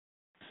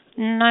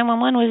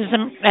911, what is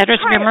the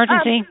address of your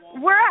emergency?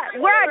 We're at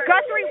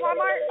Guthrie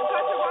Walmart.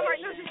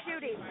 And there's a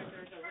shooting.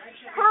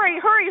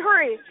 Hurry.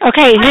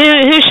 Okay,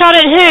 who shot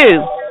at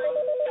who?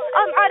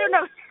 I don't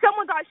know.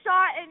 Someone got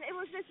shot, and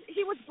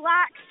he was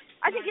black.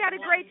 I think he had a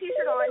gray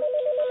T-shirt on.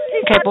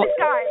 He shot this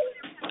guy.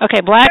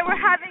 Okay, black.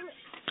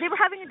 They were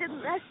having a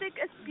domestic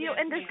dispute,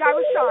 and this guy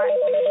was shot.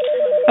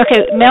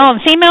 Okay, male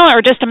and female,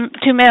 or just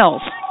two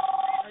males?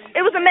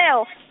 It was a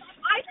male.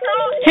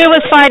 Who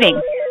was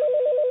fighting?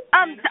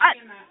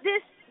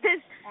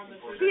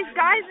 These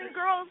guys and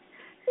girls.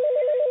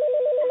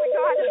 Oh my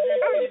God.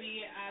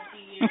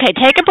 Okay,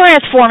 take a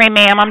breath for me,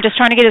 ma'am. I'm just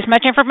trying to get as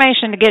much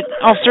information to get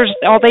officers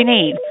all they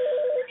need.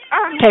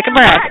 Take a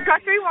breath. At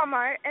Guthrie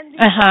Walmart, and this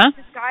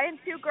guy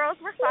and two girls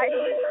were fighting.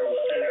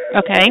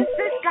 Okay.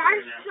 This guy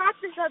shot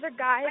this other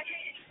guy,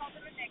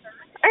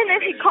 and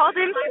then he called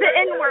him the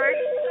N-word.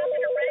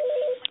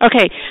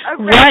 Okay.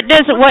 What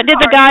did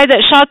the guy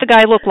that shot the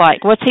guy look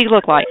like? What's he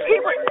look like? He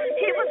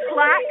was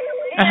black.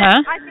 And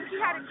I think he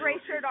had a gray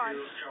shirt on.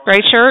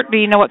 Gray shirt? Do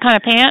you know what kind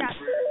of pants?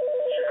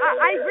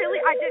 I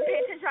didn't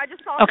pay attention. I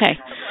just saw him.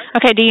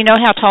 Okay, do you know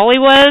how tall he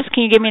was?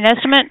 Can you give me an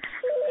estimate?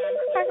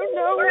 I don't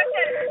know.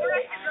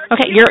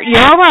 Okay,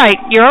 you're all right.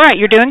 You're all right.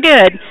 You're doing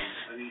good.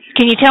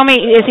 Can you tell me,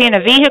 is he in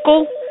a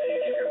vehicle?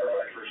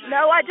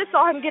 No, I just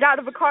saw him get out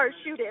of a car and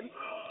shoot him.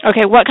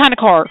 Okay, what kind of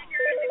car?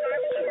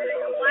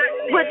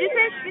 What did you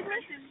say? Excuse me?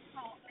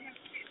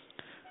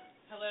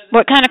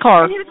 What kind of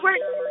car? And he was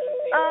wearing,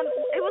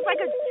 it was like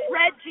a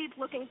red Jeep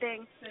looking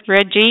thing.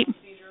 Red Jeep?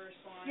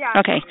 Yeah.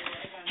 Okay.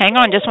 Hang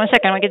on just one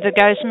second. I'm going to give the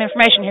guys some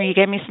information here. You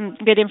gave me some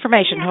good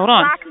information. Hold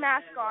on. Black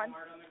mask on.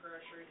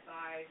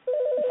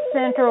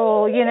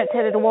 Central units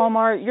headed to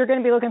Walmart. You're going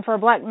to be looking for a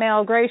black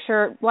male, gray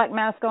shirt, black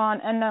mask on,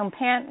 unknown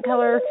pant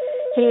color.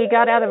 He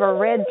got out of a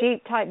red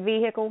Jeep type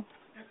vehicle.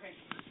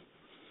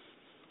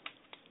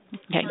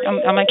 Okay,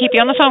 I'm going to keep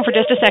you on the phone for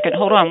just a second.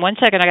 Hold on 1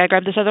 second. I got to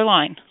grab this other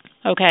line.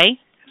 Okay?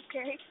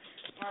 Okay.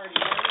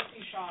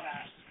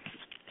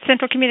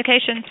 Central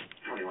Communications.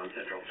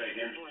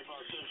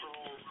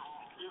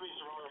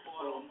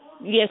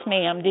 Yes,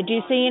 ma'am. Did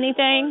you see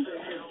anything?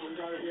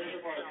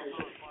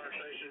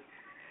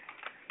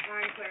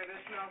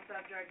 This male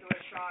subject was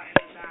shot in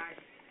the back.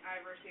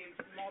 I've received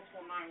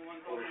multiple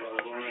 911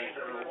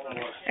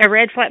 calls. A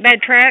red flatbed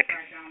truck?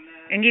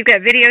 And you've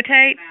got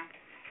videotape?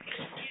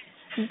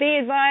 Be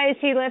advised,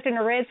 he left in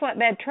a red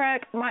flatbed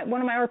truck.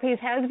 One of my RPs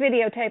has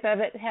videotape of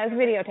it.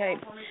 Okay.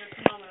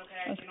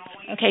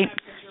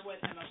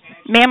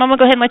 Ma'am, I'm going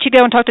to go ahead and let you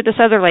go and talk to this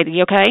other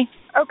lady, okay?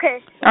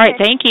 Okay. All right,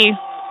 thank you.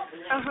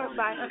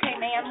 Bye. Okay,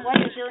 ma'am, what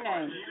is your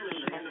name?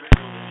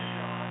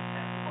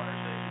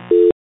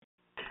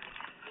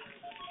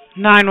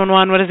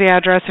 911, what is the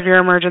address of your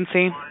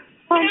emergency?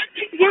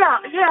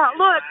 Yeah,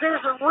 look,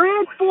 there's a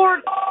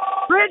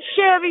red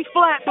Chevy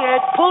flatbed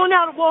pulling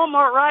out of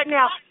Walmart right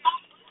now.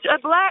 A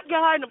black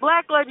guy and a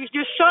black lady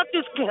just shot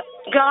this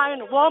guy in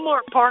the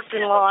Walmart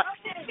parking lot.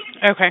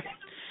 Okay.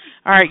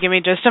 All right, give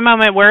me just a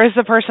moment. Where is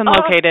the person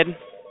located?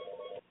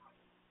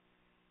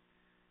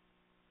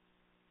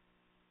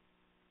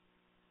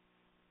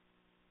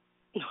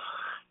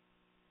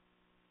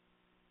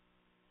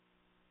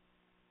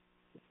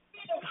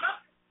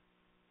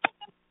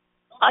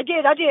 I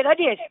did.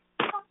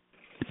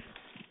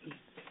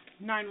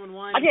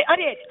 911. I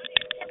did.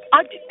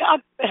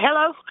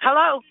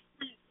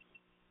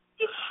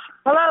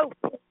 Hello?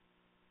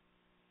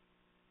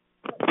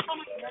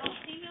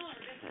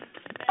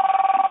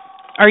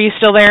 Are you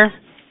still there?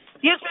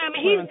 Yes, ma'am.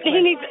 He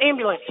needs an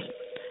ambulance.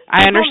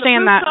 I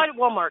understand that. On the food side of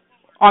Walmart.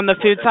 On the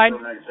food side?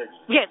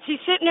 Yes, he's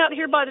sitting out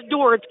here by the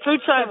door at the food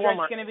side of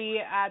Walmart. It's going to be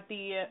at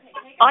the...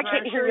 I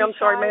can't hear you. I'm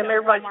sorry, ma'am.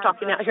 Everybody's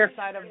talking out here.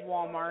 Side of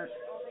Walmart.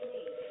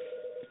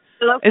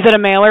 Hello? Is it a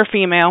male or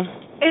female?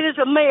 It is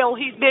a male.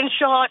 He's been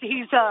shot.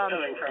 He's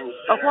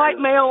a white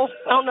male.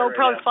 I don't know,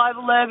 probably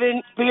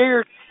 5'11",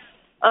 beard,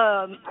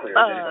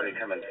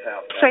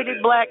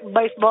 faded black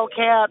baseball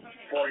cap.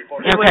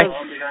 Okay.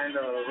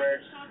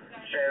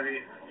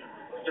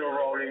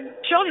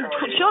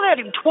 Shot at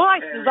him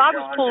twice as I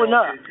was pulling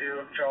up.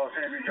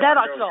 That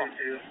I saw.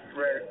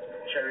 Red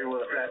Chevy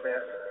with a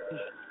flatbed.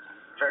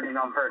 Turning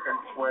on Perkins,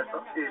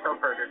 east on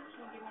Perkins.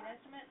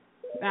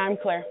 I'm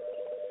clear.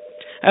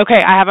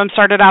 Okay, I have them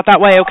started out that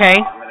way, okay?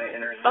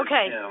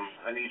 Okay.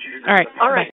 All right. All right.